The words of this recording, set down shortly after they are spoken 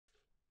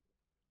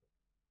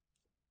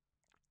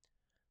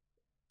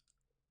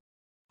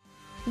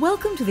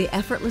Welcome to the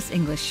Effortless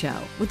English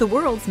Show with the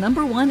world's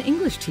 #1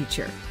 English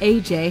teacher,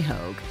 AJ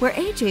Hogue, where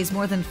AJ's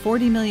more than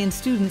 40 million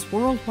students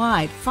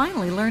worldwide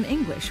finally learn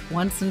English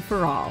once and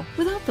for all,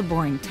 without the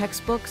boring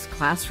textbooks,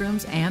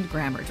 classrooms, and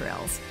grammar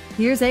drills.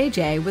 Here's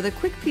AJ with a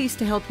quick piece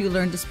to help you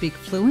learn to speak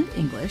fluent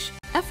English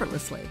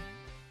effortlessly.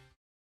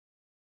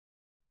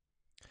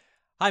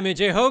 I'm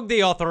AJ Hogue,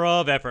 the author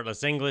of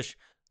Effortless English.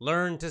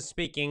 Learn to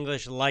speak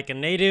English like a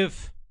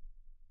native.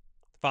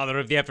 Father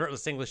of the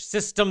Effortless English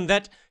system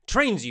that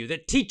trains you,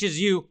 that teaches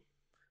you,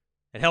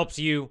 that helps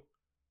you.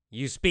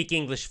 You speak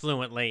English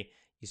fluently.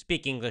 You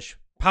speak English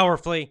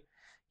powerfully.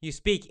 You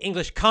speak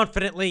English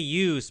confidently.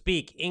 You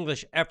speak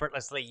English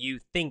effortlessly. You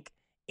think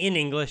in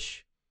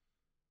English.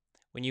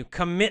 When you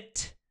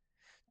commit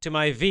to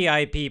my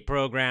VIP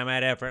program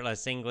at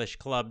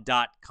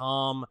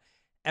effortlessenglishclub.com,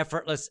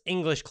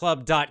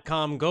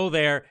 effortlessenglishclub.com, go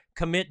there,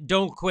 commit,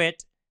 don't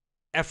quit,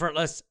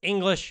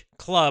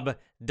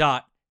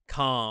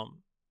 effortlessenglishclub.com.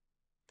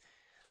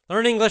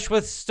 Learn English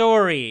with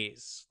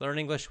stories. Learn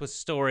English with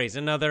stories.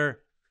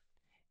 Another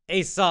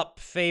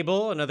Aesop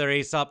fable, another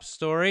Aesop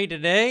story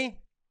today.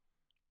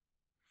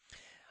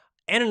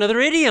 And another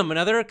idiom,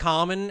 another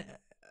common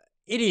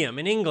idiom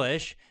in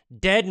English.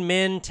 Dead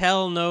men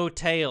tell no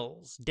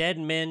tales. Dead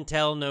men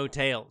tell no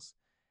tales.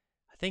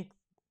 I think,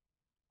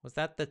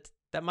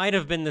 that might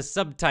have been the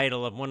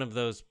subtitle of one of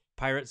those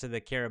Pirates of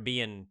the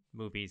Caribbean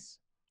movies.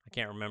 I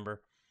can't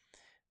remember.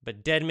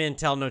 But dead men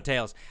tell no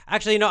tales.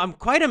 Actually, I'm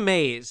quite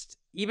amazed.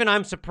 Even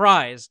I'm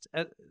surprised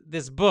at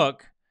this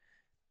book,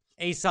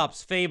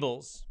 Aesop's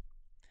Fables.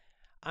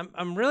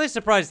 I'm really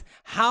surprised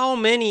how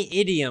many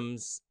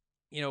idioms,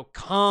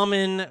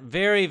 common,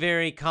 very,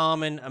 very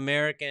common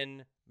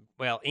American,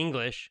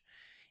 English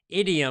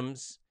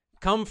idioms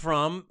come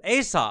from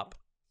Aesop.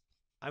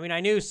 I mean,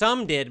 I knew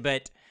some did,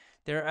 but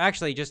there are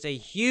actually just a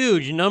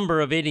huge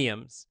number of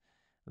idioms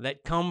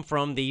that come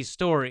from these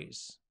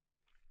stories.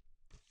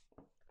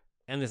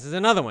 And this is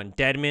another one.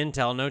 Dead men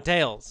tell no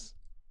tales.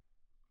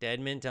 Dead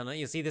men tell no.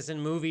 You see this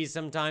in movies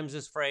sometimes,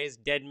 this phrase,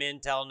 dead men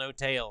tell no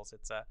tales.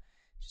 It's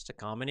just a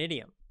common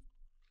idiom.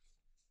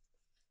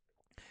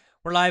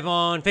 We're live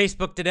on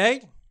Facebook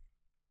today.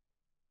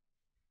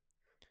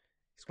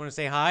 Just want to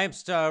say hi.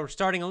 We're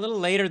starting a little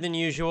later than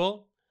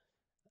usual.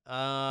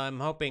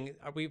 I'm hoping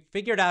we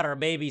figured out our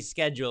baby's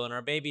schedule, and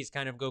our babies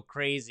kind of go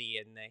crazy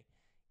in the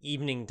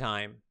evening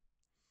time.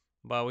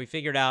 But we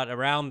figured out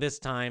around this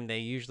time, they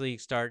usually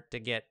start to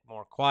get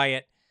more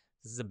quiet.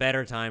 This is a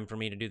better time for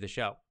me to do the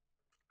show.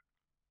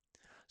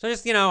 So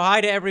just,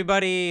 hi to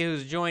everybody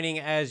who's joining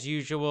as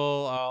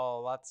usual. Oh,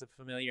 lots of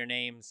familiar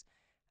names.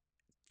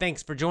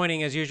 Thanks for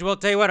joining as usual.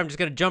 Tell you what, I'm just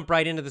going to jump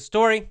right into the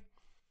story.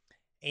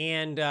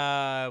 And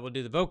we'll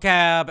do the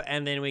vocab,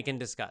 and then we can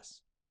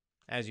discuss,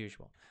 as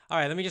usual. All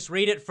right, let me just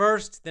read it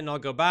first, then I'll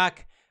go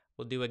back.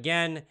 We'll do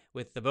again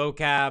with the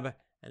vocab,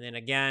 and then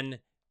again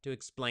to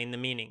explain the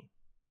meaning.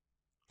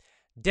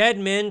 Dead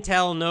men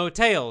tell no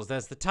tales.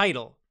 That's the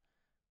title.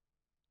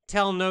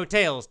 Tell no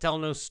tales, tell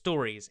no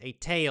stories. A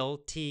tale,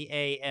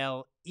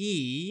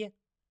 T-A-L-E.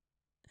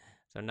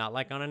 So not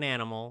like on an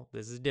animal.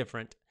 This is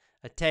different.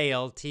 A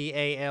tale,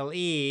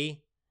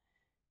 T-A-L-E,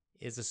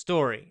 is a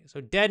story. So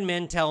dead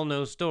men tell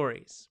no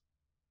stories.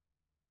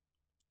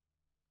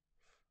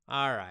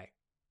 All right.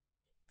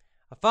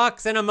 A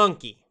fox and a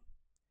monkey,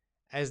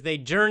 as they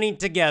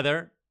journeyed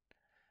together,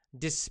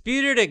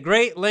 disputed at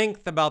great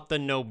length about the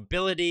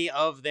nobility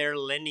of their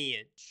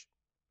lineage.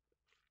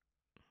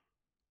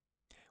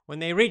 When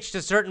they reached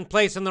a certain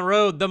place on the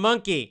road, the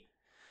monkey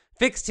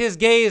fixed his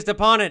gaze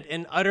upon it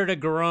and uttered a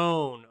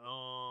groan.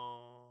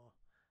 Oh.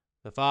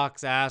 The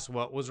fox asked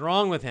what was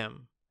wrong with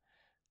him.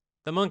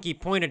 The monkey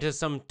pointed to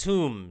some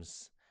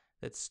tombs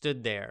that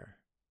stood there.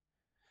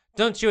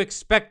 Don't you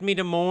expect me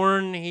to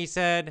mourn, he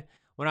said,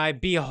 when I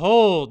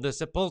behold the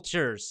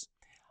sepulchres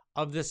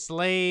of the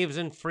slaves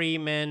and free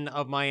men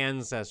of my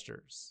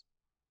ancestors?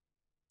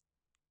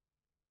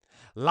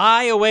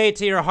 Lie away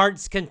to your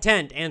heart's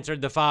content,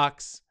 answered the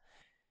fox.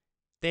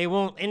 They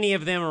won't any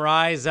of them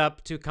rise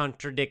up to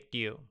contradict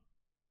you.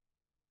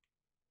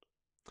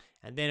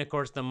 And then, of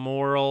course, the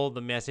moral,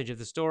 the message of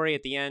the story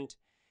at the end.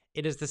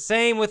 It is the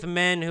same with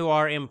men who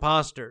are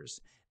impostors.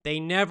 They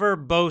never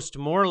boast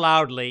more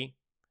loudly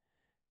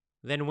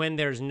than when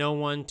there's no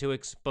one to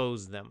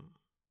expose them.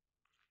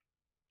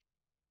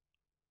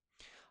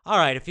 All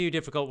right, a few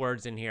difficult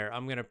words in here.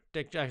 I'm going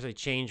to actually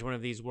change one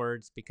of these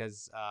words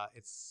because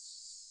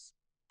it's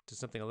to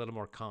something a little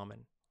more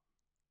common.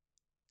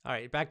 All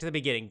right, back to the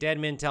beginning. Dead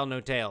men tell no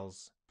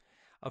tales.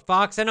 A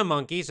fox and a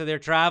monkey, so they're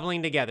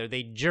traveling together.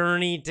 They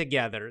journey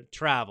together.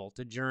 Travel.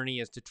 To journey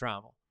is to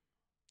travel.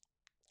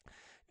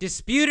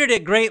 Disputed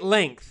at great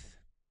length.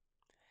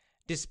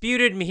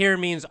 Disputed here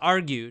means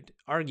argued.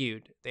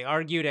 They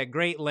argued at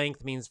great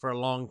length means for a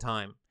long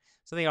time.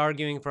 So they're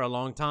arguing for a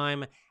long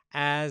time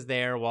as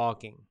they're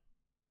walking.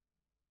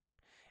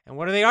 And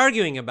what are they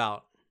arguing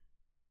about?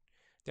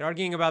 They're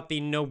arguing about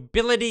the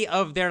nobility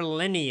of their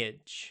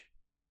lineage.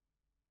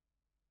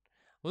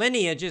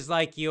 Lineage is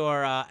like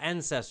your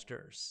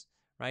ancestors,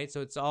 right? So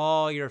it's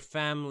all your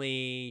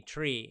family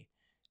tree.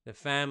 the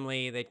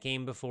family that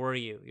came before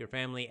you, your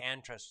family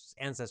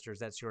ancestors.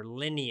 That's your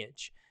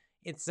lineage.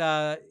 It's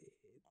the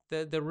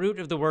root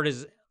of the word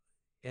is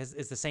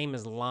the same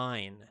as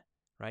line,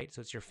 right?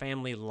 So it's your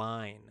family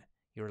line,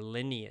 your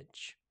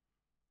lineage.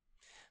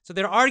 So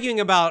they're arguing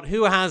about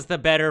who has the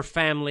better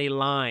family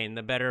line,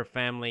 the better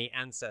family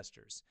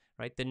ancestors,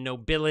 right? The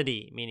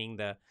nobility, meaning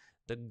the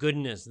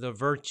goodness, the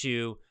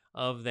virtue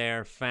of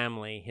their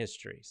family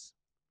histories,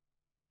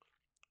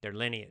 their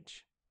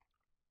lineage.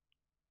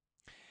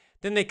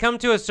 Then they come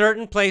to a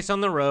certain place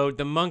on the road.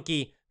 The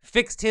monkey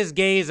fixed his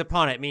gaze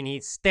upon it, meaning he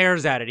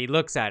stares at it, he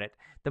looks at it.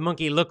 The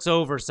monkey looks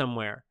over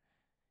somewhere,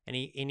 and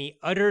he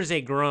utters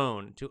a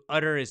groan. To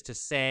utter is to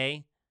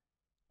say.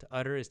 To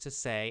utter is to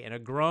say, and a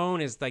groan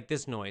is like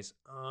this noise.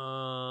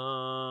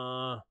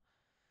 A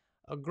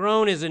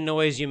groan is a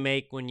noise you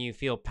make when you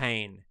feel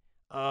pain.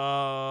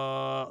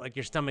 Like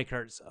your stomach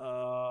hurts.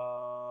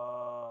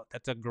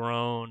 That's a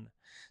groan.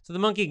 So the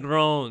monkey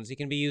groans. It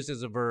can be used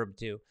as a verb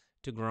too,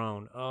 to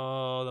groan.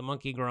 Oh, the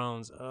monkey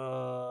groans.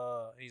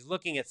 He's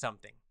looking at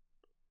something.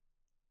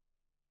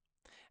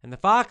 And the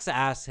fox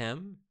asks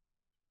him,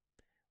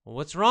 well,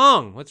 what's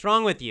wrong? What's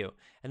wrong with you?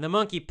 And the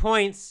monkey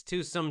points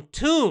to some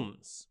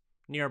tombs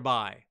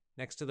nearby,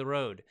 next to the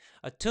road.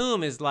 A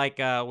tomb is like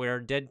where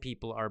dead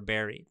people are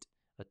buried.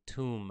 A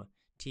tomb,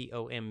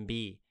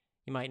 T-O-M-B.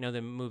 You might know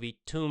the movie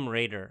Tomb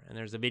Raider, and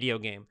there's a video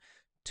game,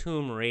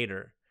 Tomb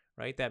Raider,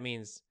 right? That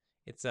means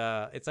it's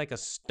like a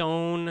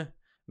stone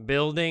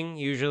building,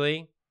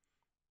 usually,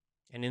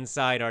 and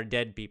inside are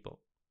dead people.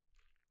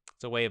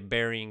 It's a way of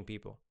burying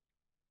people.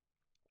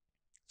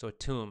 So a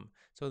tomb.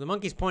 So the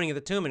monkey's pointing at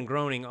the tomb and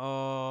groaning,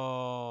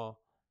 oh.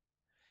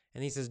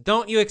 And he says,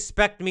 don't you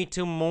expect me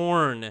to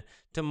mourn?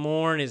 To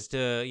mourn is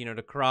to,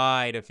 to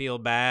cry, to feel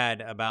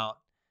bad about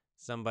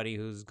somebody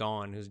who's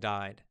gone, who's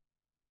died.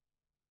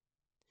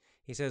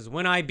 He says,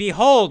 when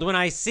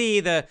I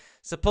see the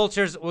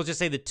sepulchres, we'll just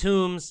say the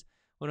tombs,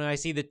 when I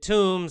see the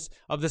tombs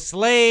of the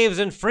slaves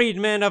and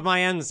freedmen of my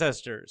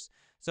ancestors.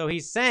 So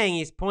he's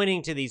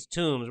pointing to these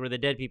tombs where the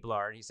dead people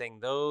are. And he's saying,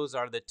 those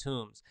are the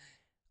tombs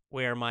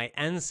where my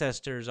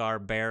ancestors are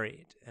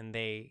buried. And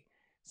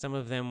some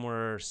of them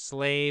were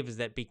slaves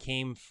that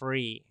became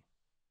free.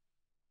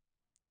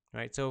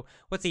 Right? So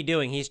what's he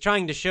doing? He's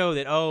trying to show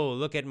that, oh,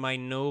 look at my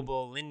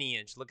noble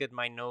lineage. Look at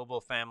my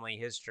noble family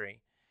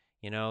history.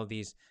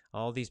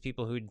 All these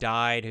people who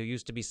died, who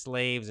used to be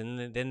slaves,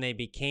 and then they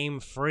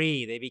became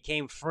free. They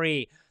became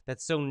free.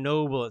 That's so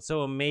noble. It's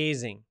so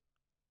amazing.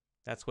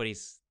 That's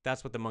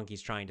what the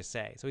monkey's trying to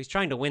say. So he's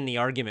trying to win the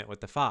argument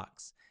with the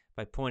fox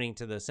by pointing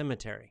to the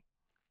cemetery.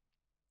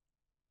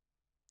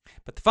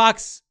 But the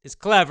fox is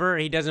clever.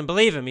 He doesn't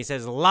believe him. He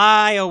says,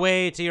 lie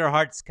away to your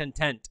heart's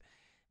content,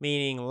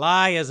 meaning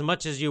lie as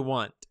much as you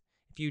want.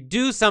 If you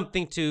do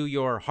something to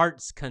your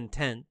heart's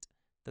content,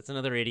 that's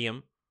another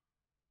idiom.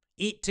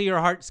 Eat to your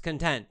heart's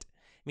content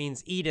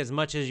means eat as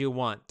much as you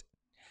want.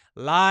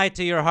 Lie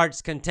to your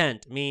heart's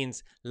content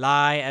means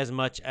lie as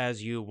much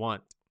as you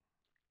want.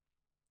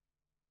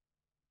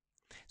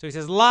 So he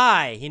says,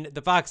 lie.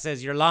 The fox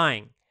says, you're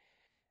lying.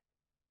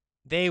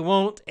 They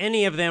won't,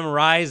 any of them,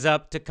 rise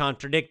up to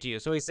contradict you.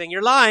 So he's saying,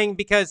 you're lying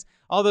because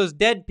all those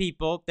dead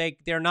people,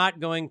 they're not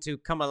going to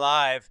come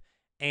alive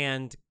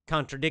and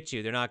contradict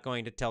you. They're not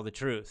going to tell the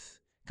truth.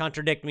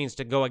 Contradict means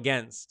to go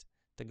against,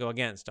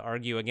 to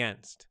argue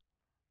against.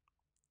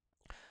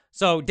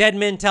 So dead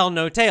men tell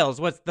no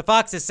tales. What the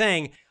fox is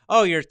saying,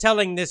 oh, you're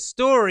telling this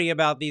story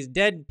about these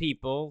dead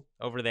people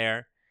over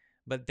there,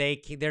 but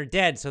they're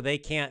dead, so they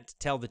can't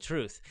tell the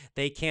truth.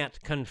 They can't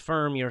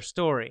confirm your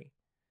story.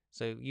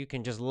 So you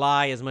can just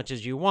lie as much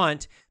as you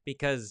want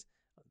because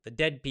the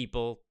dead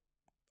people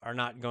are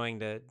not going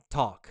to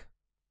talk.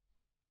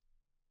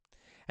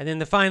 And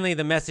then finally,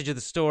 the message of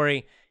the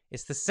story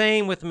is the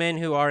same with men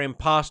who are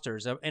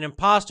imposters. An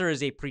imposter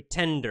is a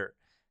pretender.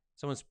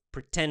 Someone's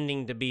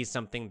pretending to be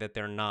something that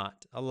they're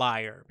not. A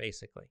liar,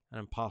 basically. An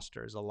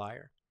imposter is a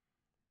liar.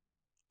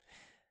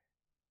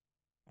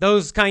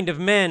 Those kind of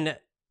men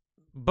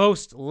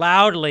boast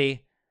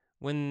loudly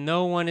when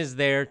no one is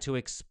there to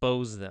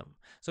expose them.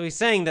 So he's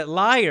saying that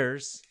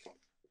liars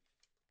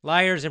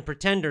and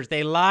pretenders,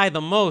 they lie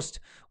the most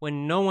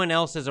when no one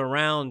else is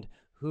around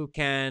who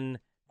can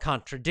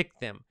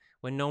contradict them,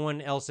 when no one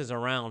else is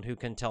around who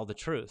can tell the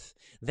truth.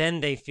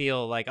 Then they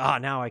feel like,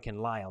 now I can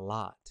lie a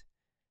lot,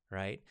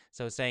 right?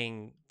 So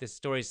this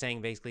story is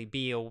saying basically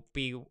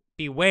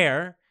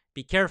beware,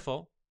 be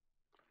careful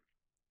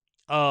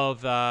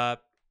of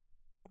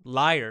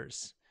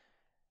liars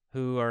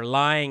who are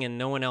lying and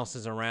no one else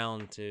is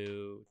around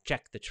to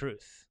check the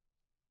truth.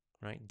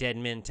 Right? Dead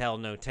men tell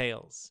no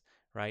tales,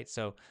 right?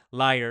 So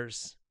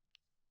liars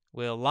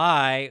will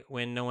lie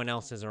when no one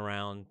else is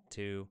around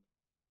to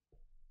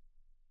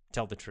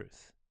tell the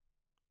truth.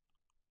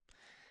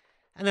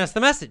 And that's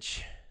the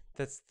message.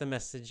 That's the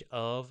message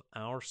of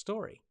our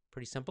story.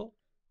 Pretty simple.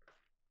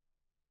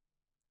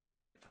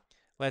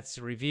 Let's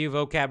review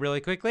vocab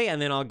really quickly,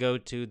 and then I'll go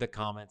to the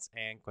comments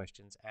and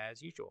questions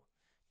as usual.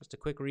 Just a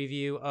quick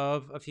review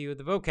of a few of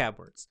the vocab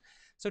words.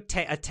 So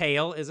a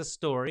tale is a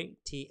story,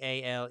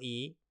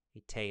 T-A-L-E. A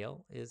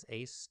tale is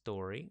a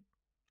story.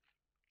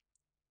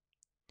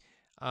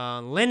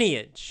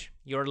 Lineage,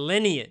 your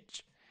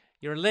lineage.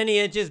 Your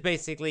lineage is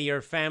basically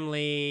your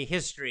family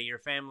history, your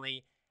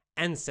family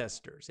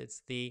ancestors.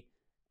 It's the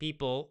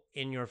people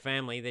in your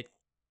family that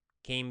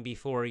came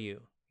before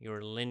you,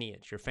 your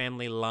lineage, your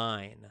family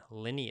line,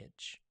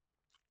 lineage.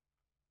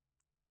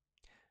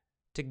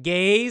 To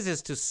gaze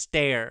is to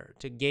stare.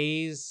 To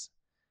gaze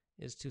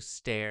is to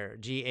stare.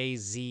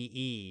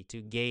 G-A-Z-E.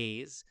 To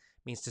gaze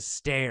means to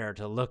stare,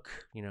 to look,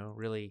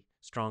 really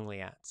strongly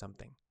at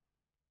something.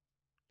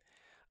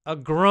 A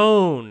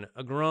groan.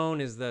 A groan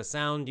is the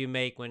sound you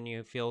make when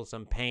you feel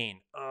some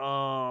pain.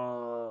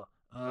 Oh,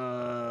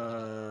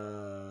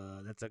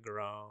 that's a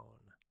groan.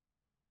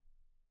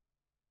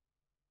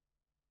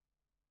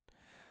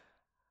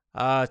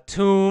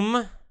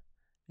 Tomb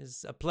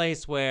is a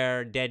place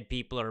where dead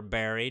people are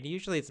buried.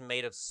 Usually it's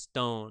made of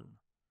stone.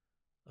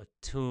 A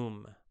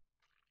tomb.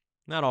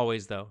 Not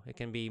always, though. It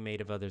can be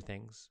made of other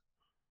things.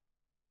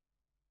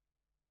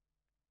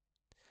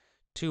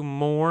 To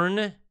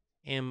mourn,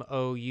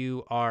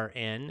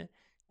 M-O-U-R-N.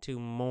 To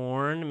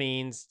mourn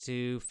means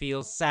to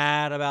feel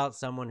sad about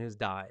someone who's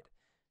died.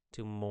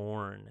 To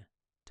mourn.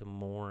 To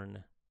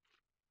mourn.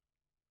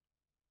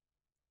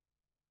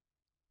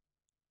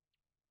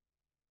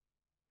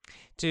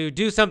 To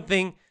do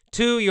something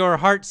to your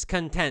heart's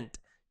content.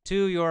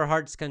 To your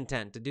heart's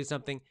content. To do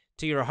something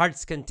to your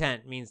heart's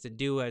content means to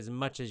do as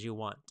much as you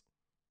want.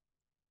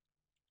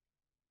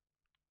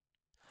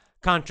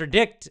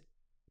 Contradict.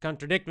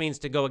 Contradict means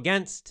to go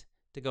against,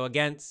 to go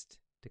against,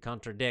 to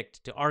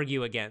contradict, to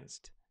argue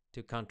against,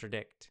 to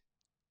contradict.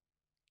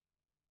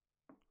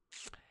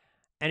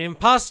 An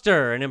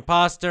imposter. An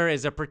imposter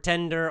is a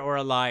pretender or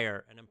a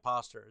liar. An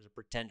imposter is a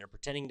pretender,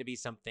 pretending to be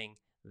something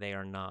they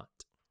are not.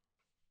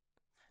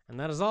 And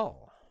that is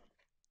all.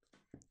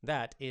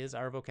 That is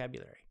our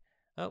vocabulary.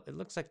 Oh, it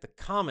looks like the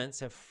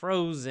comments have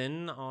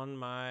frozen on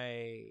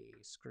my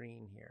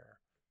screen here.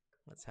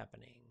 What's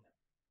happening?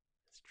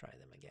 Let's try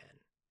them again.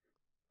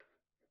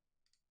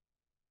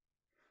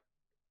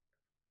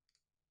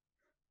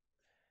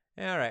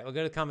 All right, we'll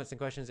go to comments and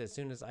questions as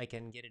soon as I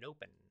can get it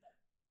open.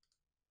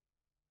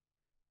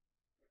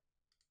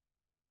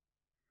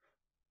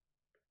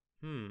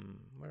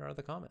 Where are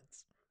the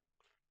comments?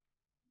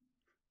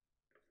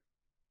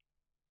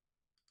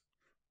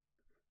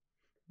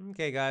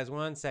 Okay, guys,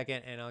 1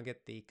 second, and I'll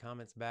get the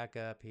comments back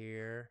up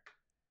here.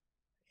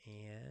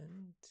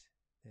 And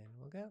then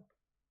we'll go.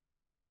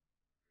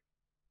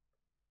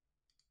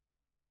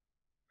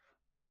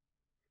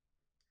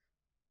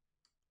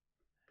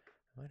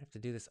 I might have to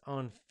do this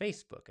on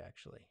Facebook,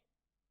 actually.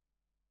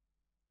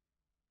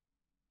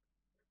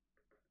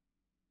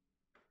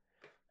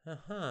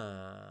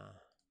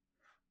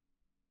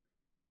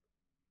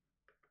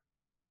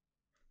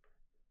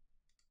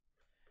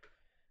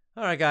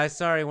 All right, guys,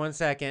 sorry, 1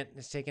 second.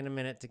 It's taking a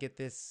minute to get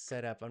this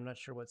set up. I'm not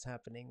sure what's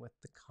happening with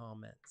the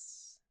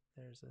comments.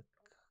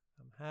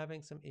 I'm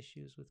having some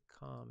issues with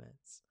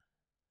comments.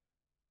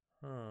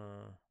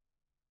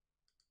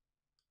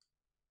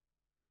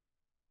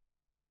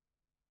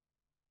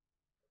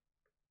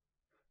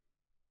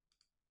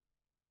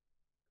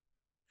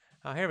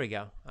 Oh, here we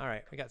go. All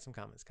right, we got some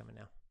comments coming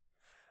now.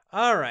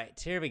 All right,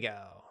 here we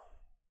go.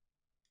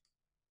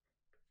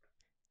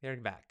 They're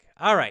back.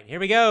 All right, here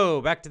we go.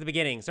 Back to the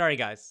beginning. Sorry,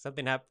 guys.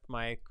 Something happened.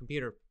 My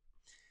computer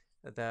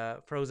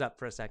froze up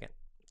for a second.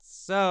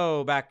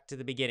 So back to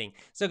the beginning.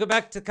 So go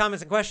back to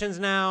comments and questions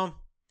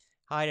now.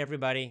 Hi,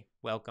 everybody.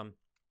 Welcome.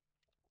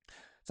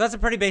 So that's a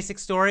pretty basic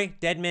story.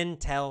 Dead men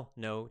tell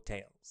no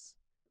tales.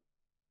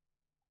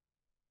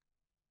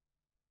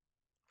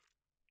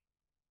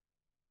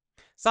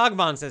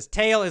 Sagvan says,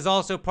 tail is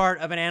also part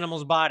of an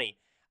animal's body.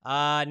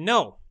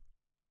 No.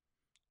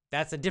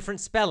 That's a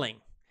different spelling.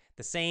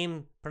 The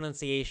same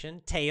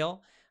pronunciation,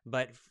 tail,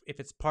 but if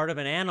it's part of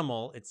an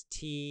animal, it's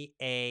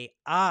T-A-I-L.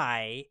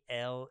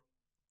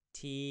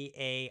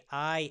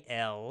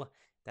 T-A-I-L.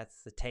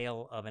 That's the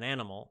tail of an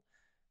animal.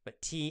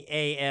 But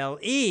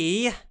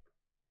T-A-L-E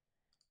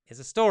is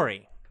a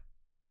story.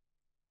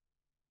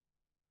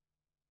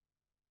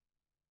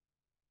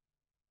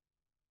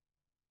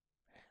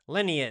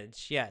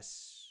 Lineage,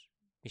 yes.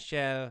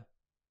 Michelle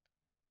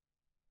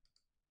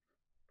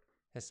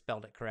has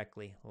spelled it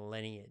correctly.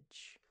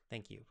 Lineage.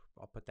 Thank you.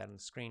 I'll put that on the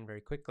screen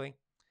very quickly.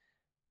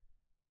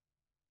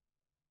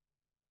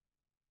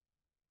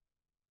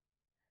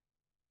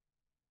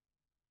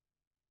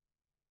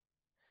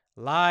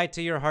 Lie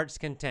to your heart's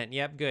content.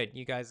 Yep, good.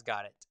 You guys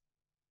got it.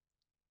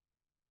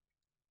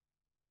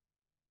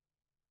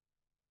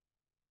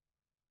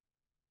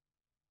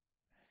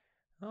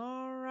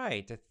 All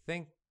right. I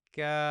think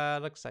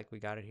looks like we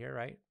got it here,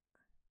 right?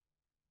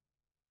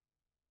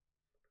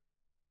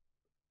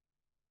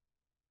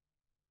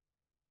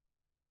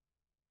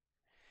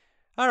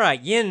 All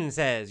right, Yin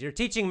says, your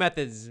teaching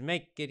methods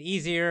make it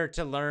easier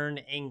to learn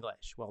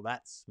English. Well,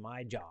 that's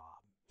my job.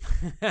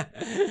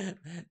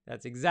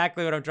 That's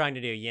exactly what I'm trying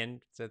to do,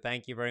 Yin. So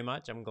thank you very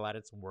much. I'm glad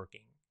it's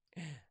working.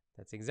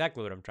 That's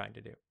exactly what I'm trying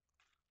to do.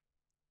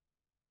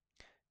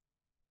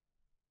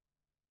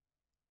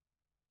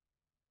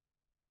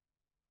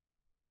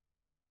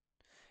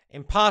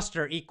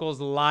 Imposter equals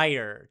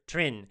liar.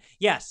 Trin.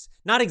 Yes,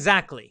 not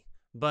exactly.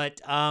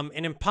 But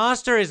an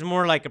imposter is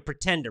more like a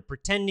pretender,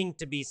 pretending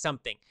to be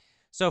something.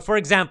 So, for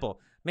example,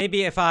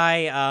 maybe if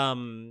I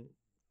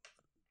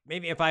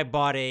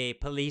bought a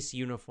police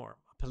uniform,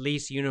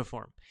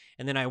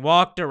 and then I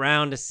walked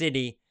around a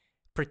city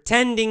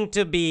pretending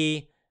to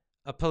be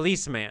a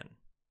policeman,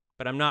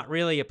 but I'm not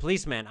really a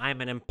policeman.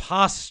 I'm an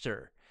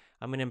imposter.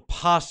 I'm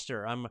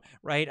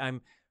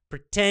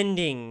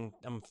pretending.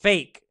 I'm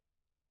fake,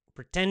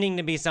 pretending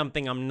to be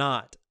something I'm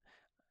not.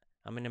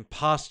 I'm an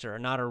imposter,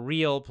 not a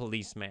real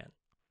policeman.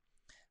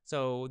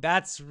 So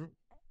that's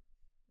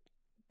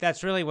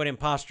really what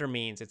imposter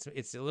means.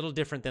 It's a little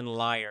different than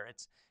liar.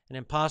 An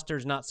imposter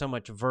is not so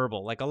much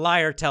verbal. Like a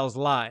liar tells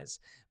lies,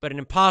 but an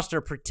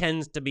imposter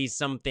pretends to be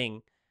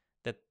something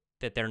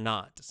that they're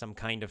not, some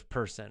kind of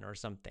person or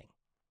something.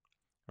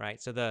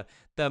 Right? So the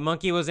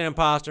monkey was an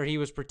imposter. He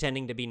was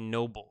pretending to be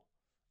noble,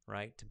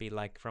 right? To be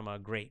like from a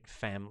great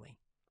family.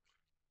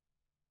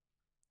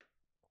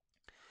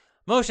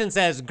 Motion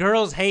says,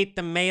 girls hate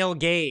the male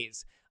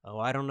gaze. Oh,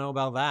 I don't know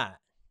about that.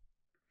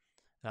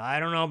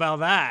 I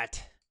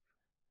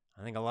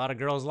think a lot of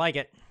girls like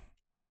it.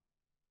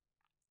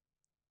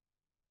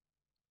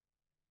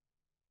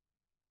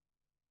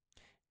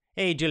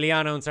 Hey,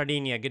 Giuliano in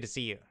Sardinia. Good to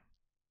see you.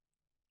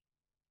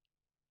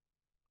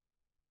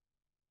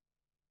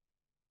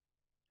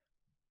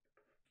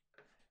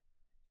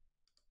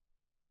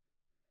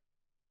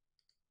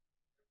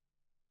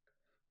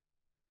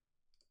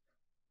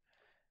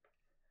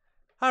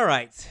 All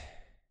right.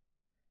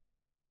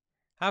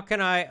 How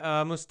can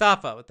I,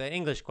 Mustafa with the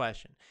English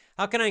question.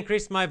 How can I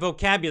increase my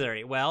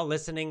vocabulary? Well,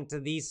 listening to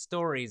these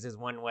stories is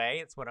one way.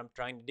 It's what I'm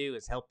trying to do,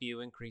 is help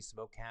you increase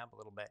vocab a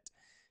little bit.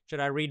 Should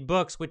I read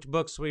books? Which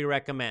books we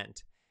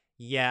recommend?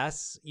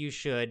 Yes, you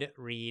should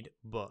read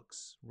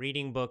books.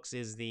 Reading books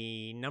is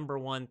the number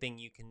one thing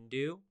you can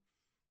do.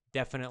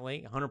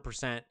 Definitely,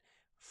 100%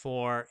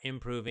 for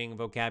improving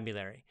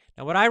vocabulary.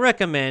 Now, what I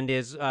recommend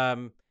is,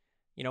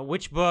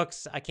 which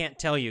books, I can't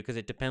tell you because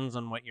it depends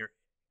on what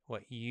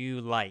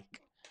you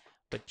like.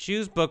 But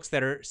choose books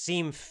that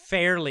seem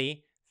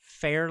fairly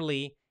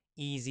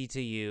easy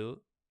to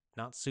you.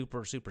 Not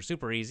super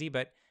easy,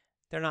 but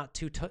they're not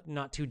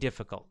too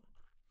difficult.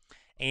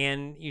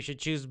 And you should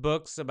choose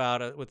books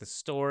with a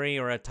story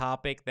or a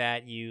topic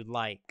that you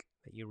like,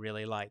 that you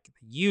really like.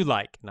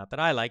 Not that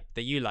I like,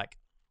 that you like.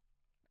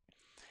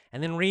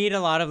 And then read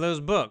a lot of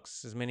those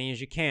books, as many as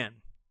you can.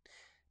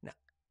 Now,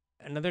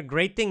 another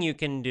great thing you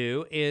can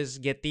do is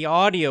get the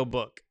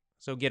audiobook.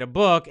 So get a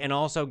book and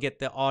also get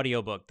the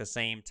audiobook, the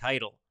same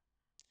title.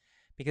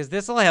 Because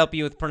this will help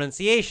you with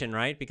pronunciation,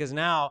 right? Because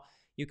now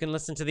you can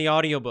listen to the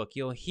audiobook.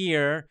 You'll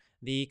hear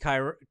the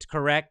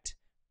correct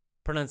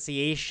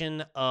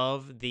pronunciation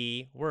of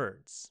the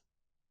words.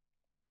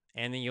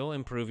 And then you'll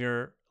improve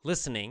your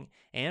listening.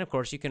 And of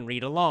course, you can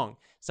read along.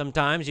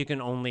 Sometimes you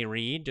can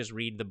only just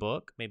read the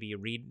book. Maybe you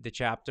read the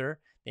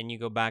chapter, then you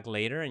go back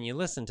later and you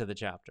listen to the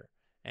chapter.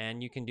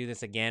 And you can do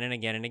this again and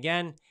again and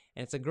again.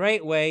 And it's a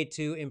great way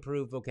to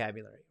improve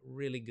vocabulary.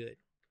 Really good.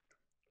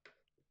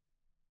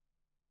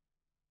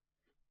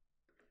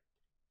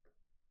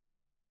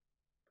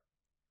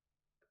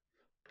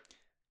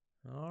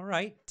 All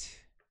right.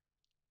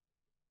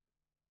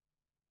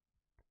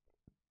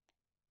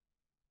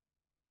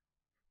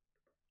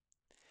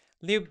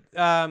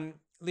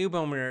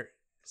 Lubomir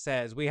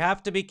says, we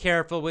have to be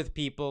careful with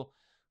people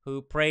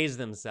who praise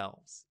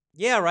themselves.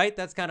 Yeah, right.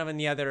 That's kind of in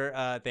the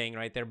other thing,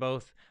 right? They're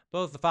both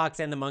the fox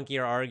and the monkey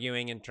are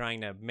arguing and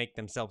trying to make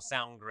themselves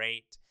sound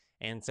great.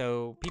 And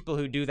so people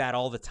who do that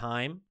all the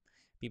time,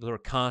 people who are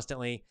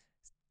constantly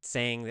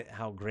saying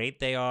how great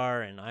they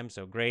are, and I'm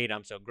so great,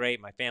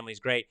 my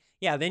family's great.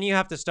 Yeah, then you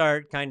have to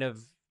start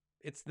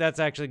that's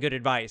actually good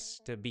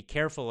advice, to be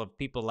careful of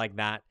people like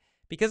that,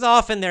 because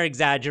often they're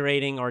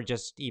exaggerating or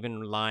just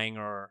even lying,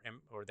 or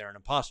they're an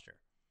imposter.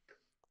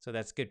 So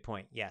that's a good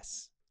point.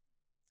 Yes.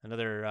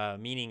 Another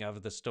meaning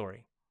of the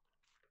story.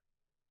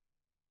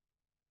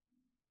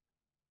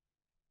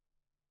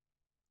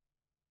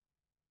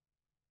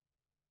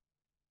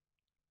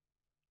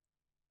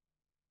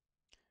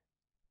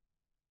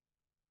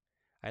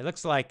 It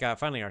looks like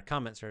finally our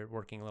comments are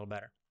working a little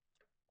better.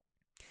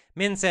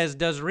 Min says,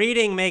 does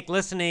reading make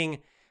listening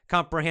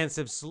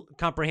comprehension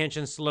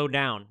slow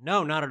down?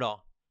 No, not at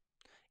all.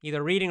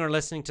 Either reading or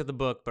listening to the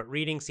book, but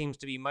reading seems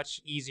to be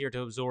much easier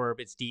to absorb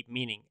its deep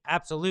meaning.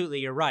 Absolutely,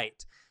 you're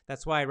right.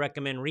 That's why I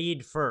recommend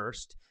read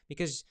first,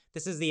 because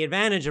this is the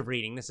advantage of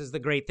reading. This is the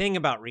great thing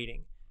about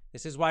reading.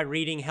 This is why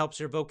reading helps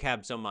your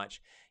vocab so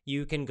much.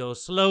 You can go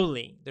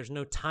slowly. There's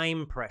no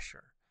time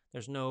pressure.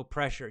 There's no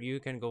pressure. You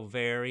can go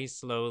very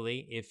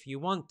slowly if you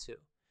want to.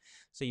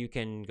 So you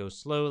can go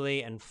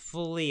slowly and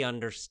fully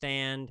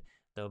understand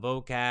the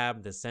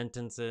vocab, the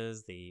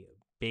sentences, the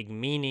big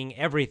meaning,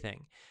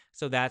 everything.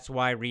 So that's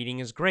why reading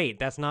is great.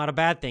 That's not a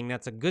bad thing.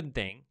 That's a good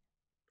thing.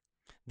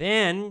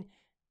 Then,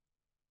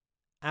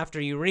 after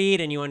you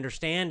read and you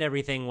understand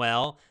everything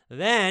well,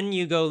 then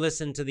you go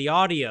listen to the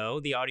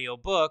audio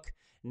book.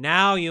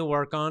 Now you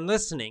work on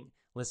listening.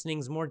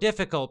 Listening's more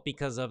difficult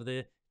because of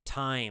the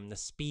time, the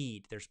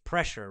speed. There's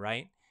pressure,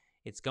 right?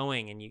 It's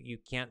going, and you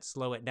can't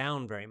slow it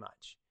down very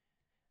much.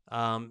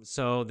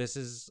 So this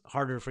is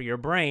harder for your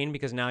brain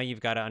because now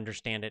you've got to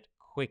understand it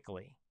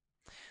quickly.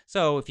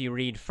 So if you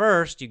read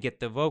first, you get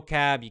the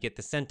vocab, you get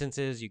the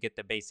sentences, you get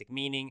the basic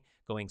meaning,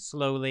 going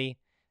slowly,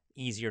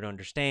 easier to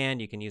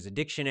understand. You can use a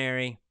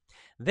dictionary.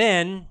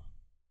 Then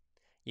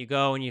you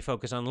go and you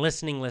focus on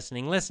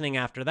listening.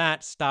 After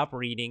that, stop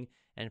reading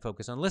and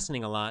focus on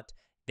listening a lot.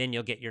 Then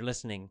you'll get your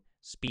listening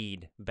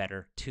speed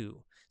better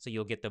too. So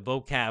you'll get the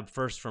vocab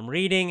first from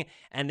reading,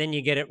 and then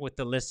you get it with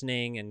the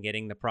listening and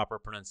getting the proper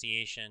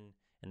pronunciation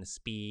and the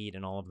speed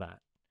and all of that.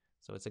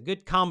 So it's a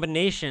good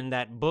combination.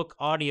 That book,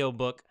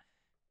 audiobook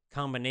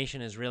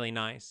combination is really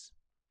nice.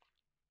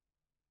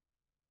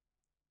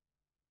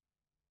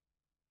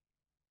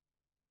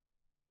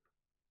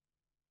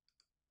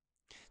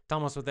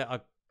 Thomas with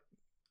the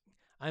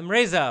I'm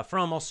Reza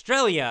from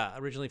Australia,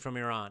 originally from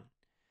Iran.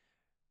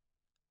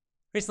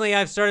 Recently,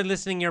 I've started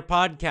listening to your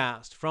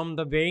podcast from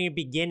the very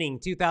beginning,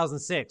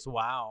 2006.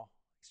 Wow.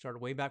 Started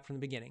way back from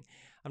the beginning.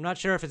 I'm not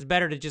sure if it's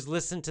better to just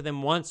listen to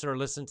them once or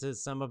listen to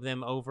some of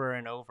them over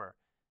and over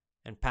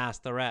and pass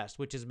the rest.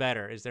 Which is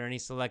better? Is there any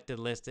selected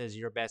list as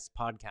your best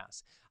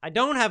podcast? I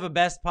don't have a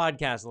best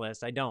podcast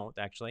list. I don't,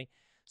 actually.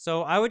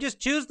 So I would just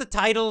choose the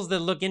titles that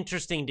look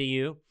interesting to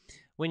you.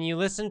 When you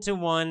listen to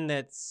one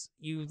that's,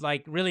 you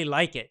like, really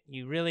like it,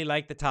 you really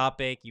like the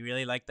topic, you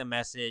really like the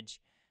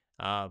message,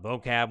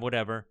 vocab,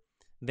 whatever,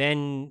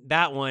 then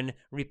that one,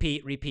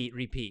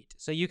 repeat.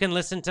 So you can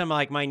listen to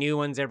like my new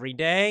ones every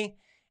day,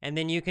 and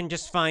then you can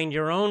just find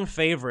your own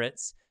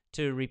favorites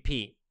to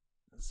repeat.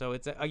 So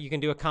it's you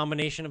can do a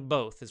combination of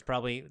both. It's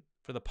probably,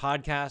 for the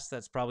podcast,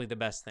 that's probably the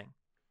best thing.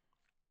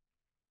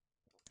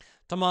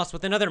 Tomas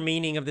with another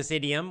meaning of this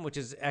idiom, which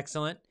is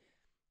excellent.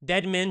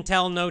 Dead men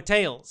tell no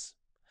tales.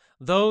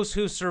 Those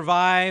who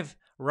survive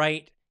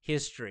write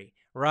history.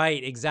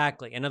 Right,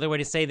 exactly. Another way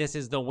to say this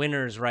is the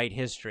winners write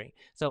history.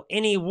 So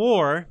any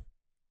war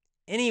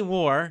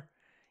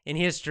in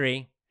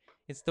history,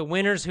 it's the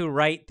winners who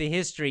write the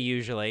history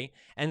usually.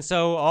 And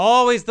so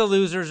always the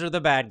losers are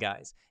the bad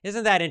guys.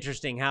 Isn't that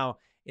interesting how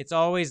it's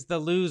always the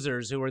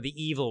losers who are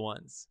the evil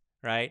ones,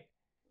 right?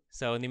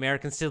 So in the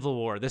American Civil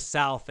War, the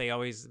South, they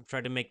always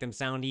tried to make them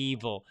sound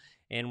evil.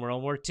 In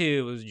World War II,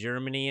 it was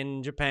Germany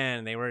and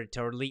Japan. They were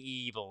totally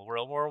evil.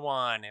 World War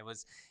I, it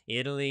was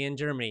Italy and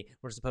Germany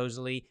were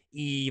supposedly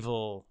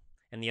evil.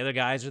 And the other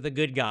guys are the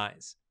good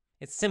guys.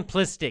 It's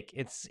simplistic.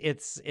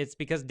 It's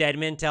because dead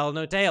men tell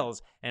no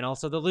tales. And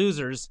also the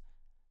losers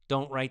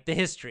don't write the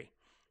history.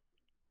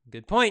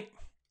 Good point.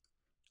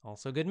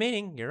 Also good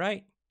meaning. You're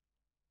right.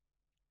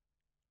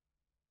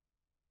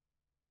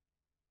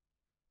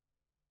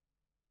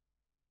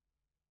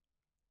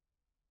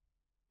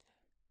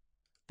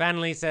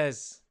 Vanley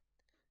says,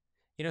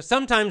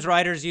 sometimes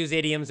writers use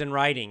idioms in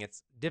writing.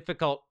 It's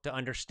difficult to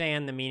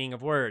understand the meaning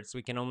of words.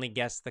 We can only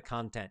guess the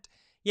content.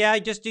 Yeah,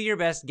 just do your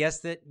best.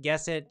 Guess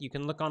it. You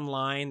can look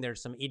online.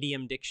 There's some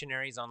idiom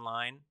dictionaries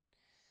online.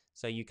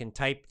 So you can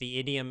type the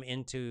idiom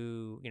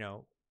into,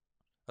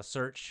 a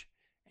search,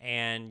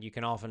 and you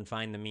can often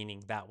find the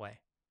meaning that way.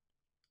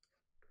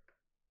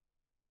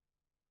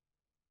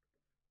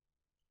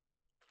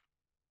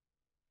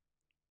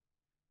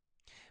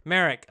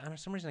 Merrick, for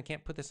some reason I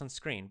can't put this on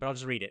screen, but I'll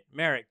just read it.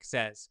 Merrick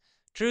says,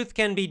 truth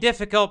can be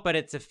difficult, but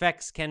its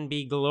effects can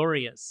be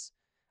glorious.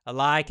 A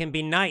lie can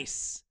be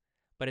nice,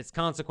 but its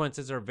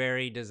consequences are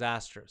very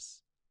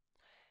disastrous.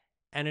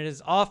 And it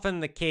is often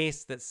the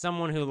case that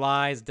someone who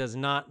lies does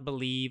not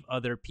believe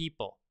other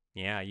people.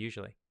 Yeah,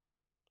 usually.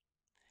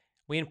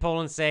 We in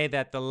Poland say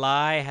that the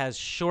lie has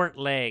short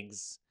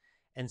legs,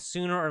 and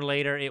sooner or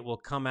later it will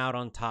come out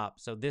on top.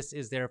 So this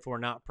is therefore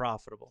not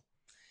profitable.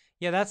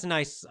 Yeah, that's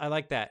nice. I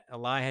like that. A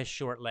lie has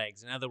short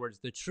legs. In other words,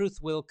 the truth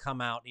will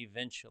come out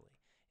eventually.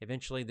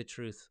 Eventually, the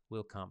truth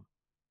will come.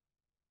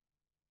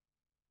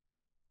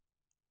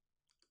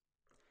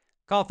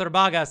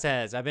 Kaltharbaga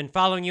says, I've been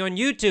following you on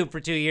YouTube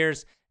for 2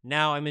 years.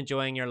 Now I'm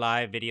enjoying your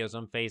live videos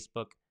on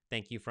Facebook.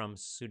 Thank you from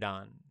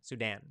Sudan.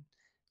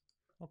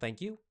 Well,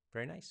 thank you.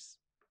 Very nice.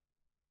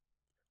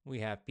 We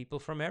have people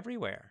from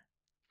everywhere.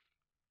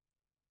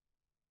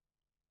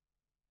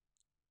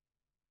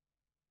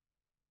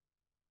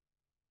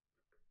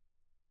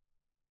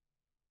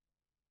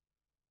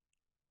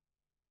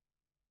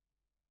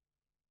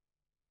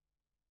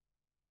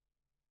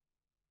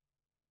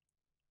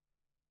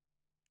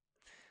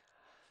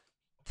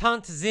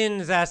 Tant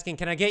Zin is asking,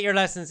 can I get your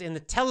lessons in the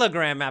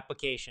Telegram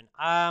application?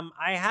 I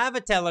have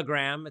a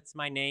Telegram. It's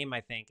my name,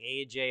 I think,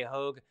 AJ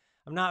Hogue.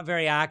 I'm not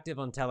very active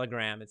on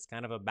Telegram. It's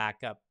kind of a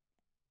backup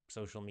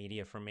social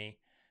media for me.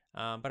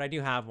 But I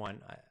do have one.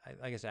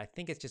 Like I said, I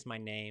think it's just my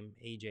name,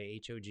 AJ,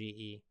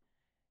 H-O-G-E.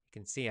 You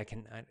can see I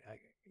can't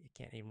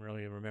even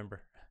really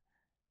remember.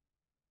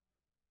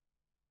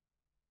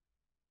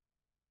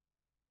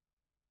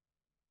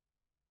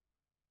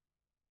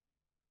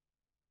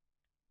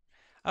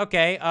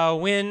 Okay,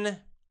 Win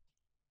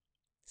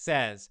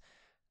says,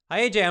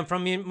 Hi, AJ. I'm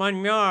from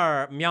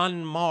Myanmar.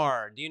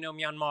 Myanmar. Do you know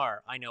Myanmar?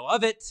 I know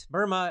of it.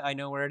 Burma. I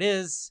know where it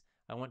is.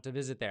 I want to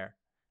visit there.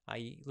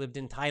 I lived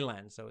in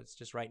Thailand, so it's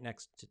just right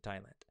next to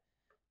Thailand.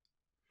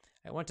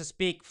 I want to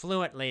speak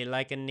fluently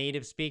like a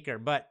native speaker,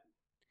 but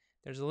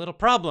there's a little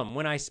problem.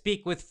 When I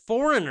speak with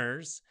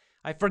foreigners,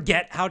 I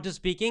forget how to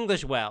speak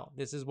English well.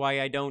 This is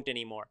why I don't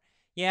anymore.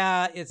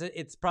 Yeah,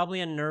 it's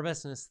probably a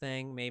nervousness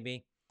thing,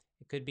 maybe.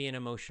 It could be an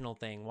emotional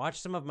thing. Watch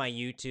some of my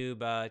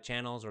YouTube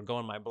channels or go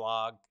on my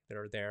blog.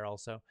 They're there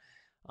also.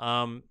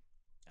 Um,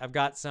 I've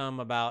got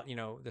some about,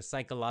 the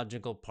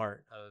psychological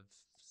part of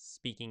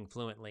speaking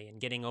fluently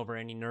and getting over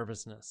any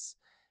nervousness.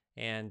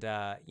 And,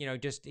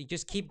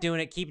 just keep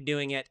doing it, keep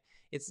doing it.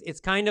 It's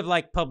kind of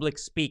like public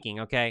speaking,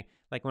 okay?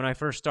 Like when I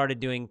first started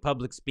doing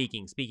public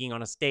speaking, speaking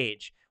on a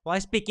stage. Well, I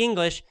speak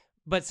English,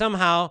 but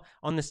somehow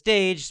on the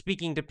stage,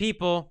 speaking to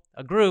people,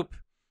 a group,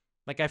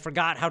 like I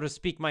forgot how to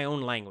speak my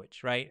own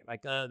language, right?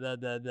 Like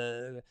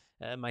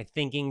my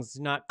thinking's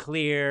not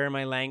clear,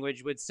 my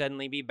language would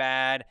suddenly be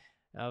bad.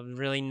 I was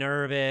really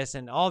nervous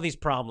and all these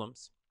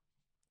problems.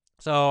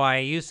 So I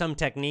use some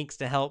techniques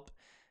to help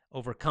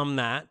overcome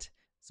that.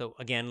 So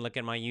again, look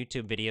at my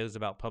YouTube videos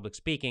about public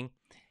speaking.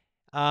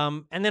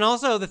 And then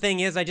also the thing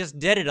is, I just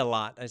did it a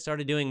lot. I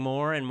started doing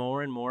more and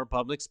more and more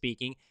public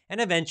speaking,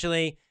 and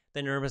eventually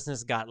the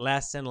nervousness got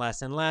less and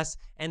less and less,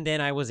 and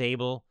then I was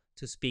able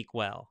to speak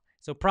well.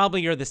 So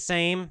probably you're the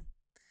same,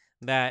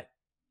 that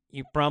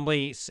you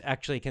probably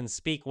actually can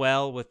speak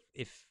well with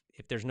if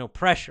there's no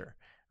pressure,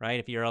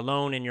 right? If you're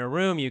alone in your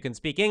room, you can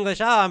speak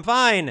English. I'm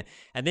fine.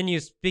 And then you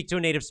speak to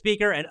a native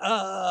speaker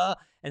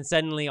and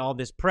suddenly all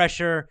this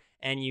pressure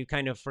and you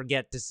kind of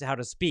forget how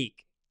to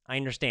speak. I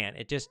understand.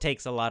 It just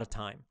takes a lot of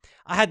time.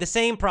 I had the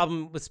same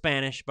problem with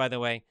Spanish, by the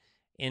way.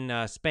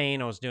 In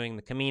Spain, I was doing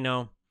the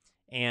Camino.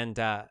 And,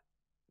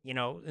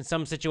 in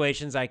some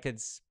situations I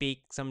could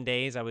speak. Some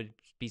days I would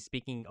be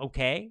speaking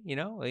okay,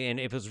 and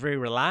if it was very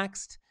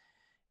relaxed,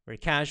 very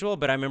casual.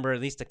 But I remember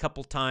at least a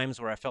couple times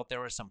where I felt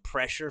there was some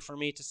pressure for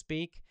me to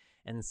speak.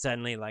 And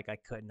suddenly, like, I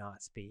could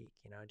not speak,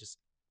 just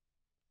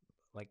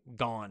like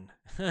gone.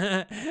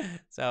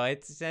 So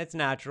it's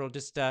natural.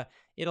 Just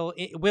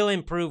it will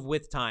improve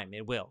with time.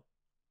 It will.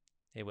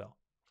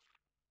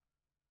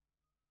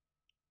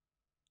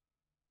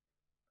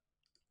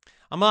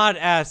 Ahmad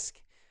asks,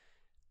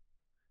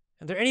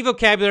 are there any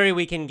vocabulary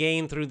we can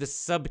gain through the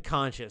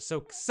subconscious?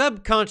 So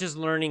subconscious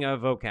learning of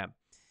vocab.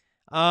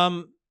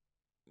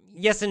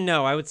 Yes and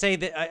no. I would say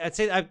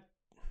that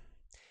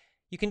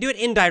you can do it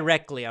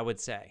indirectly, I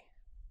would say.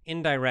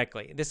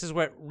 Indirectly. This is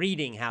where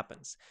reading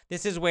happens.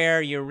 This is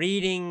where you're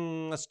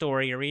reading a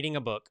story, you're reading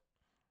a book,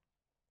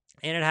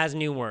 and it has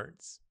new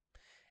words.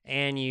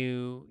 And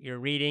you're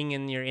reading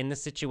and you're in the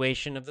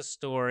situation of the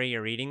story,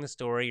 you're reading the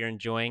story, you're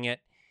enjoying it.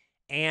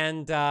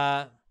 And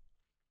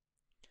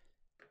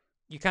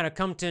you kind of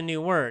come to a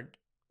new word,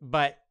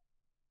 but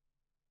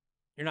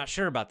you're not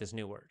sure about this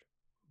new word.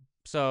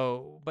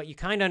 So, but you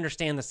kind of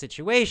understand the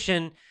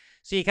situation,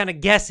 so you kind of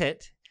guess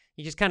it.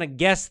 You just kind of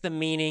guess the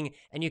meaning,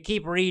 and you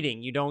keep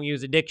reading. You don't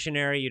use a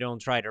dictionary. You don't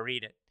try to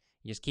read it.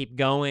 You just keep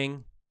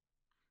going.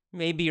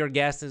 Maybe your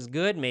guess is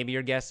good. Maybe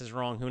your guess is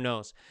wrong. Who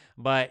knows?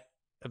 But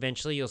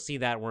eventually you'll see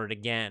that word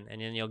again, and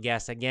then you'll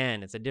guess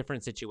again. It's a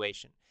different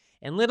situation.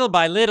 And little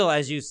by little,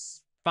 as you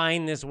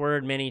find this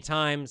word many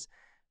times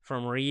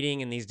from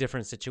reading in these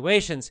different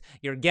situations,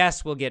 your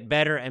guess will get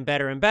better and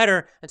better and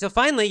better until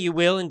finally you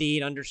will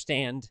indeed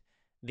understand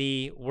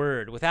the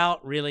word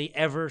without really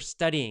ever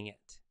studying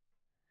it.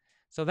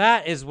 So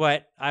that is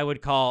what I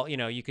would call,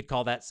 you could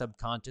call that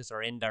subconscious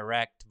or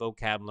indirect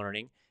vocab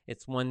learning.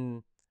 It's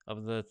one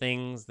of the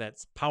things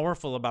that's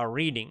powerful about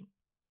reading.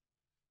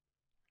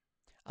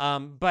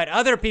 But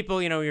other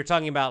people, you're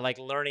talking about like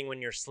learning when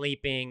you're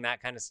sleeping,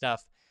 that kind of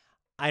stuff.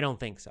 I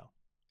don't think so.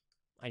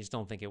 I just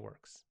don't think it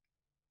works.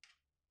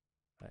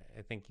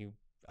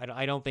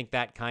 I don't think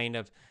that kind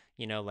of,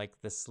 like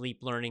the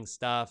sleep learning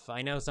stuff.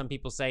 I know some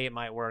people say it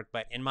might work,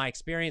 but in my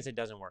experience, it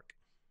doesn't work.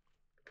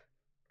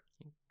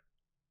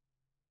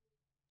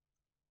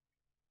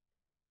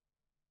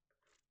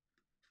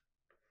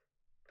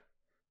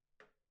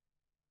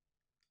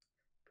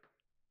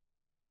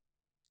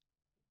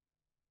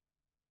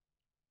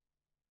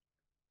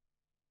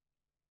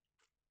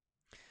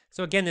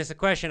 So again, there's a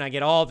question I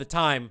get all the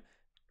time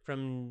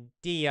from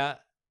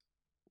Dia.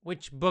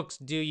 Which books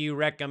do you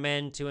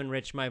recommend to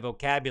enrich my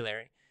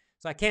vocabulary?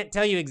 So I can't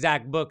tell you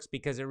exact books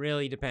because it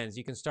really depends.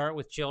 You can start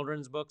with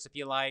children's books if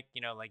you like,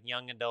 like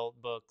young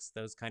adult books,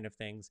 those kind of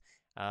things,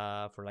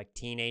 for like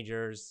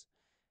teenagers.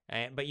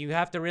 But you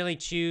have to really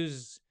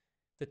choose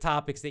the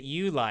topics that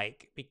you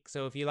like.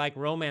 So if you like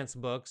romance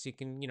books, you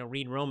can,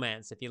 read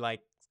romance. If you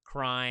like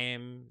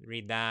crime,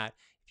 read that.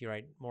 If you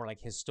write more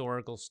like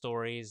historical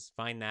stories,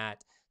 find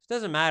that. So it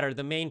doesn't matter.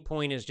 The main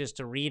point is just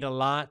to read a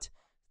lot,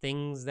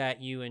 things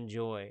that you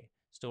enjoy,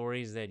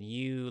 stories that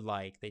you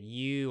like, that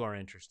you are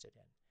interested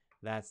in.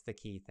 That's the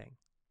key thing.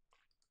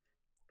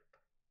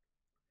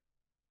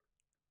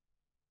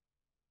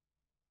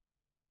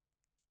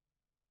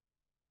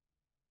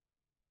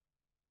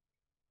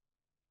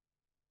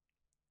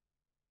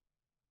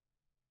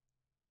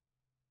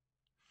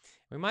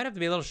 We might have to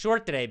be a little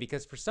short today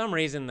because for some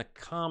reason the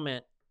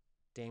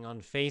commenting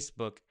on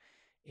Facebook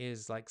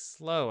is like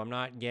slow. I'm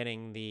not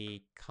getting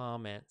the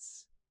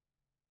comments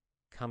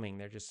coming.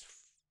 They're just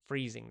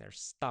freezing. They're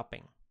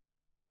stopping.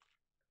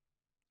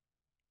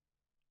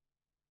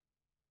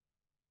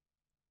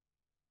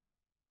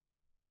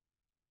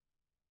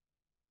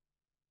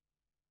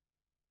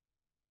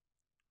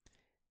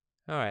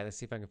 All right, let's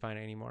see if I can find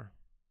any more.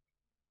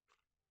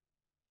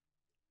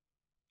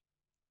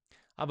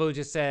 Abu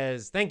just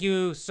says, thank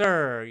you,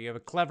 sir. You have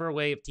a clever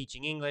way of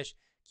teaching English.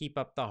 Keep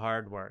up the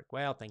hard work.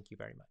 Well, thank you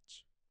very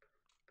much.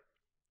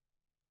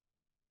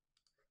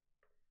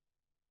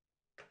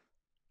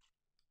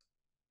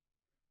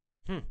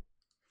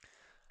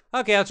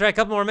 Okay, I'll try a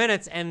couple more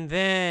minutes, and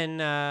then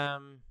we're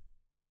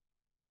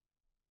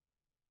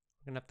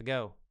going to have to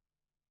go.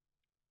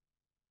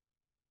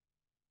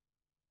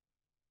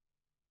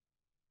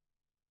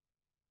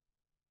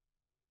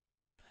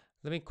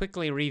 Let me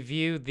quickly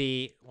review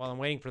while I'm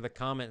waiting for the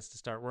comments to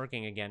start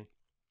working again.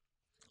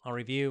 I'll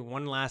review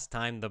one last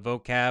time the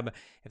vocab.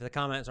 If the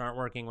comments aren't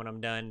working when I'm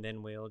done,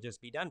 then we'll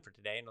just be done for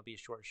today, and it'll be a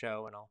short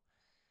show. And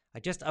I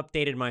just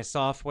updated my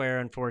software,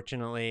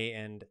 unfortunately,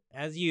 and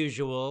as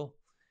usual,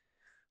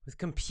 with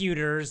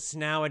computers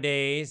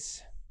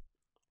nowadays,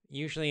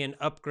 usually an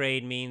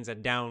upgrade means a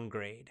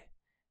downgrade.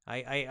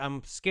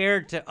 I'm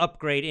scared to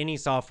upgrade any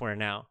software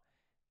now.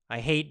 I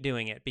hate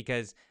doing it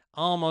because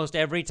almost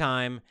every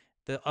time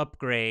the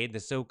upgrade, the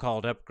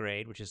so-called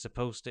upgrade, which is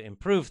supposed to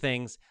improve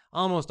things,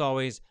 almost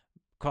always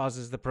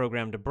causes the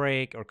program to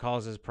break or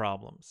causes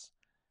problems.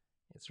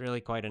 It's really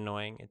quite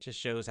annoying. It just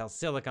shows how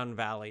Silicon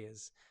Valley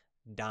is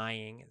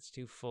dying. It's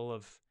too full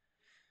of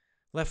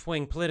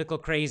left-wing political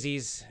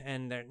crazies,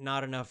 and there are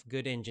not enough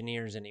good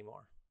engineers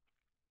anymore.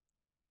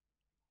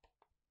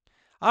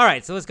 All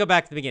right, so let's go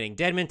back to the beginning.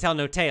 Dead men tell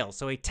no tales.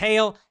 So a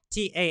tale,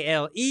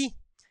 T-A-L-E,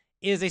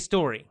 is a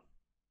story.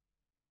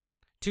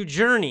 To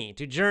journey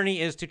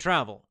is to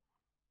travel.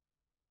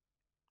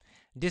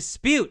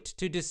 Dispute,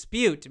 to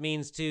dispute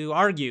means to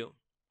argue.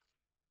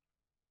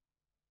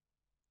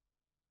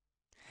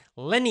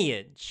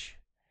 Lineage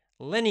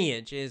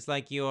is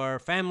like your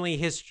family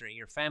history,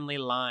 your family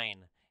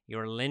line,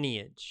 your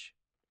lineage.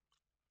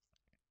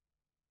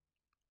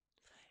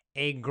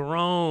 A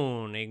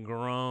groan,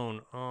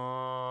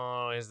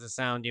 oh, is the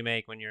sound you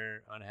make when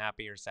you're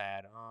unhappy or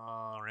sad,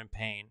 oh, or in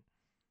pain.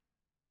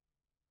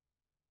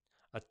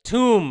 A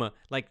tomb,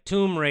 like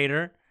Tomb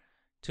Raider.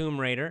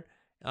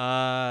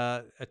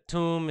 A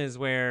tomb is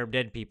where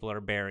dead people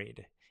are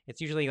buried. It's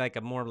usually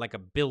like more like a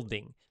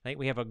building. Like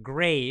we have a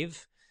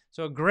grave.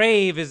 So a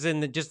grave is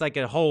just like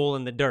a hole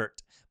in the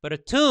dirt. But a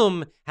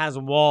tomb has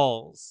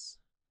walls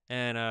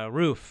and a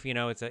roof. You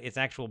know, it's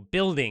actual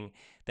building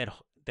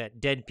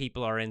that dead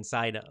people are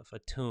inside of. A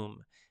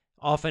tomb.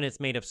 Often it's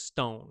made of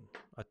stone.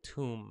 A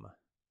tomb.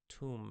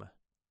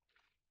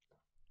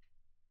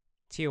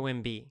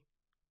 T-O-M-B.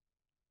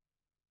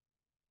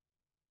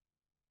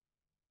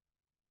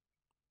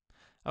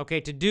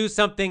 Okay, to do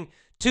something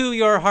to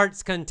your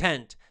heart's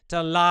content.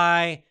 To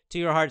lie to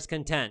your heart's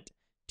content.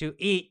 To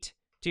eat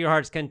to your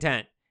heart's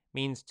content.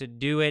 Means to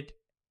do it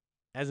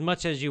as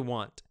much as you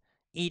want.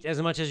 Eat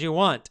as much as you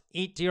want.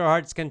 Eat to your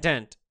heart's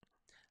content.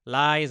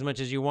 Lie as much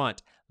as you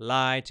want.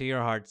 Lie to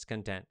your heart's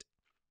content.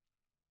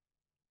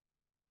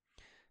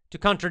 To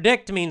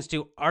contradict means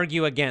to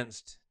argue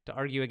against. To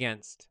argue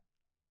against.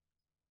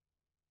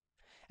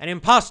 An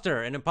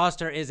imposter. An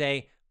imposter is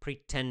a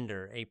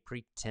pretender. A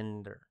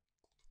pretender.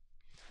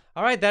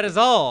 All right, that is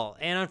all.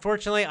 And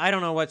unfortunately, I don't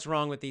know what's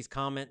wrong with these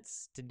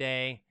comments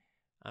today.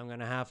 I'm going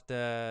to have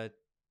to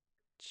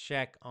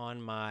check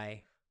on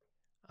my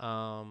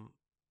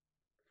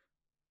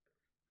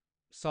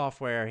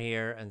software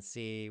here and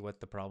see what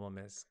the problem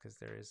is, because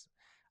there is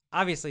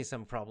obviously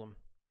some problem,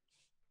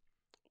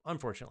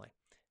 unfortunately.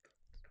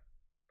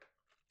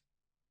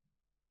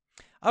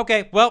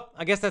 Okay, well,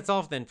 I guess that's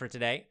all then for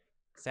today.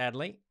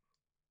 Sadly,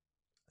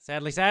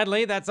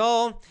 that's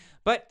all.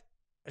 But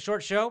a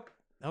short show.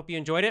 I hope you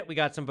enjoyed it. We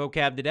got some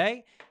vocab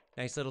today.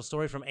 Nice little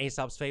story from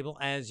Aesop's Fable,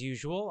 as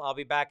usual. I'll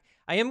be back.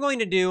 I am going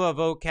to do a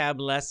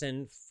vocab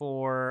lesson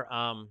for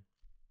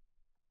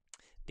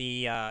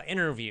the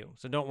interview,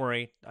 so don't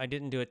worry. I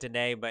didn't do it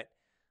today, but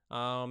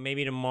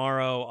maybe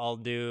tomorrow I'll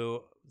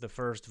do the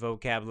first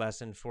vocab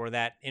lesson for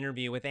that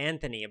interview with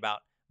Anthony about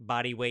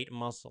body weight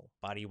muscle.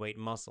 Body weight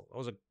muscle. It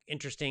was an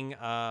interesting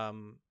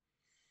and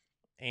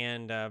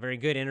very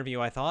good interview,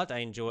 I thought. I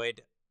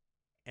enjoyed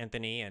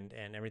Anthony and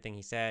everything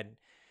he said.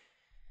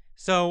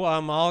 So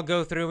I'll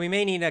go through. We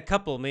may need a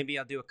couple. Maybe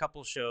I'll do a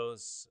couple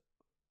shows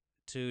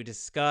to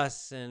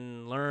discuss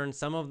and learn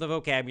some of the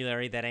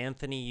vocabulary that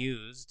Anthony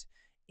used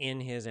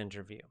in his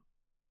interview.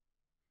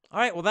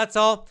 All right, well, that's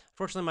all.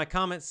 Fortunately, my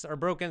comments are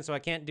broken, so I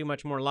can't do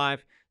much more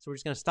live. So we're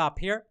just going to stop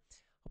here.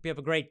 Hope you have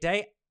a great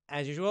day.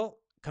 As usual,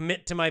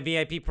 commit to my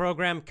VIP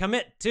program.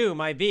 Commit to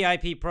my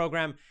VIP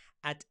program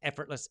at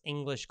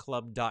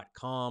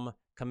effortlessenglishclub.com.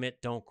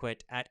 Commit, don't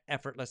quit at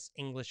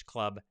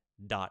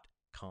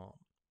effortlessenglishclub.com.